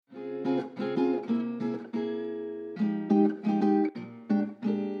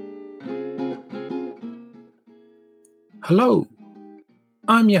Hello,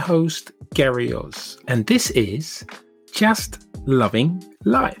 I'm your host, Gary Oz, and this is Just Loving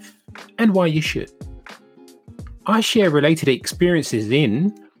Life and Why You Should. I share related experiences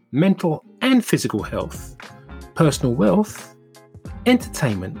in mental and physical health, personal wealth,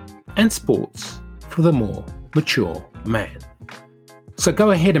 entertainment, and sports for the more mature man. So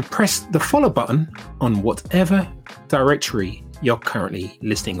go ahead and press the follow button on whatever directory you're currently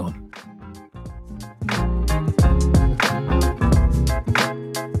listening on.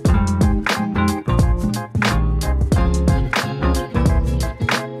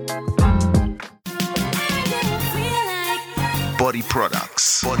 Body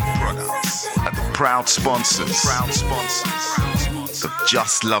Products are the proud sponsors of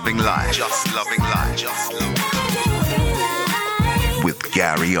Just Loving Life. With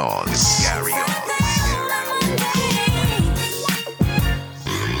Gary Oz.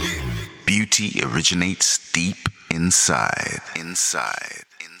 Beauty originates deep inside.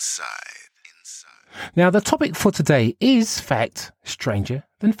 Now, the topic for today is fact stranger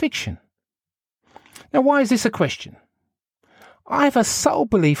than fiction. Now, why is this a question? I have a subtle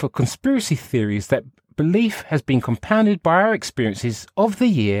belief of conspiracy theories that belief has been compounded by our experiences of the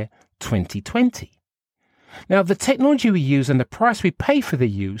year 2020. Now, the technology we use and the price we pay for the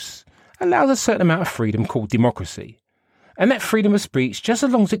use allows a certain amount of freedom called democracy. And that freedom of speech just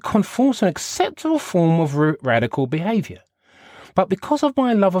as long as it conforms to an acceptable form of radical behaviour. But because of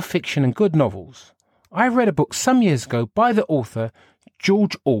my love of fiction and good novels, I read a book some years ago by the author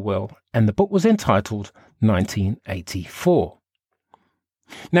George Orwell, and the book was entitled 1984.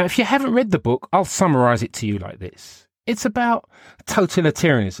 Now, if you haven't read the book, I'll summarise it to you like this. It's about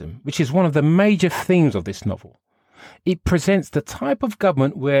totalitarianism, which is one of the major themes of this novel. It presents the type of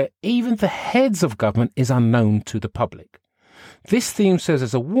government where even the heads of government is unknown to the public. This theme serves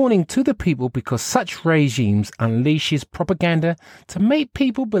as a warning to the people because such regimes unleashes propaganda to make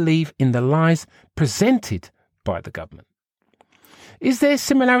people believe in the lies presented by the government. Is there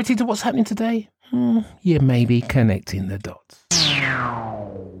similarity to what's happening today? You may be connecting the dots.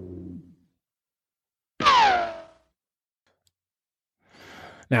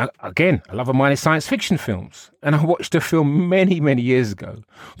 Now, again, a love of mine is science fiction films, and I watched a film many years ago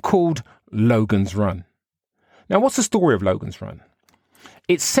called Logan's Run. Now, what's the story of Logan's Run?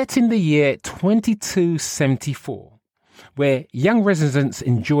 It's set in the year 2274, where young residents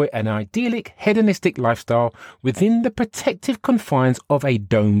enjoy an idyllic, hedonistic lifestyle within the protective confines of a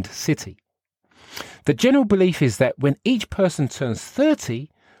domed city. The general belief is that when each person turns 30,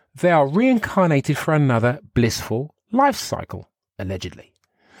 they are reincarnated for another blissful life cycle, allegedly.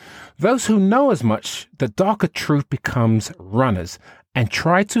 Those who know as much, the darker truth becomes runners and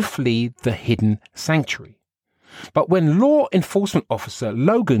try to flee the hidden sanctuary. But when law enforcement officer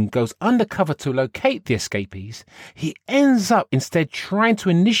Logan goes undercover to locate the escapees, he ends up instead trying to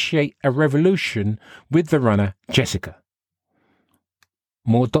initiate a revolution with the runner Jessica.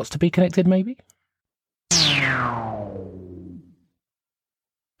 More dots to be connected, maybe?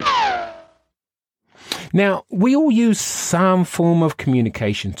 Now, we all use some form of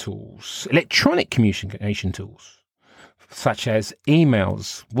communication tools, electronic communication tools, such as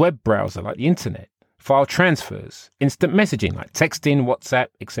emails, web browser like the internet, file transfers, instant messaging like texting, WhatsApp,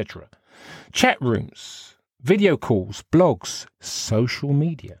 etc., chat rooms, video calls, blogs, social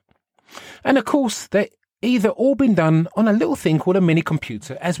media. And of course, they're either all been done on a little thing called a mini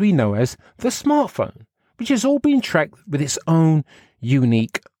computer, as we know as the smartphone, which has all been tracked with its own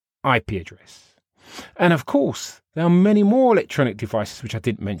unique IP address. And of course, there are many more electronic devices which I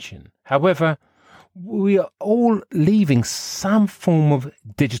didn't mention. However, we are all leaving some form of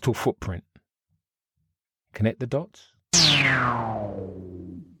digital footprint. Connect the dots?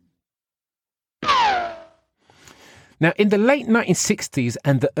 Now, in the late 1960s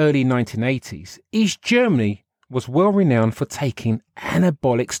and the early 1980s, East Germany was well renowned for taking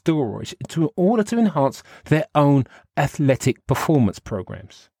anabolic steroids in order to enhance their own athletic performance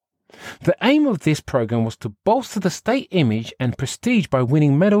programs. The aim of this program was to bolster the state image and prestige by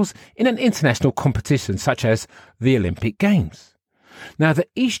winning medals in an international competition such as the Olympic Games. Now, the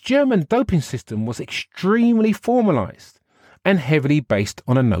East German doping system was extremely formalized and heavily based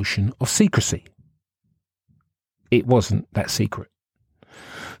on a notion of secrecy. It wasn't that secret.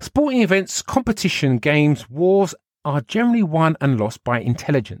 Sporting events, competition, games, wars are generally won and lost by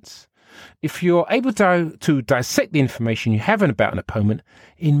intelligence. If you're able to dissect the information you have about an opponent,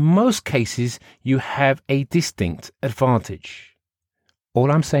 in most cases you have a distinct advantage.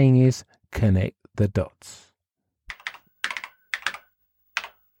 All I'm saying is connect the dots.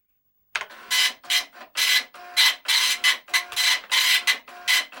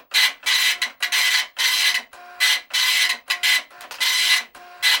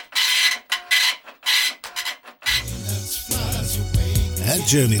 At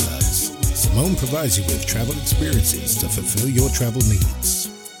Journey Loves, Simone provides you with travel experiences to fulfill your travel needs.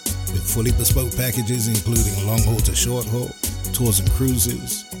 With fully bespoke packages including long haul to short haul, tours and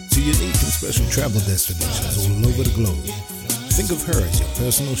cruises, to unique and special travel destinations all over the globe. Think of her as your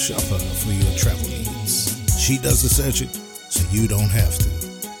personal shopper for your travel needs. She does the searching, so you don't have to.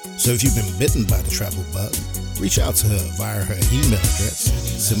 So if you've been bitten by the travel bug, reach out to her via her email address,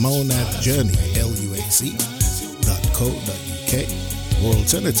 simone@journeyluxe.co.uk, or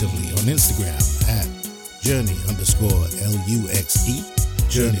alternatively on Instagram at journey_LUXE,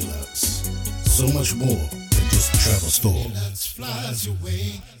 Journey Luxe. So much more than just a travel store. It flies your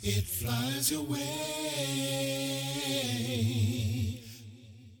way, it flies your way.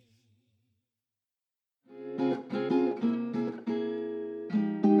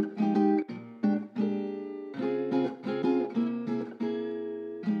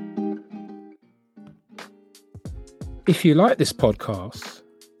 If you like this podcast,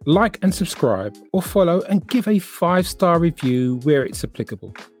 like and subscribe or follow and give a 5-star review where it's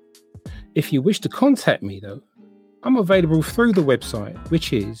applicable. If you wish to contact me though, I'm available through the website,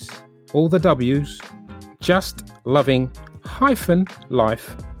 which is all the W's,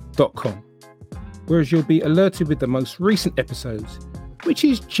 justloving-life.com, whereas you'll be alerted with the most recent episodes, which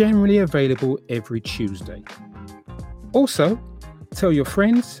is generally available every Tuesday. Also, tell your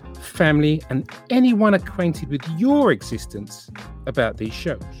friends, family, and anyone acquainted with your existence about these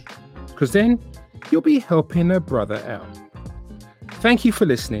shows, because then you'll be helping a brother out. Thank you for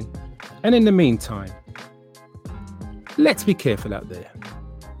listening, and in the meantime, let's be careful out there.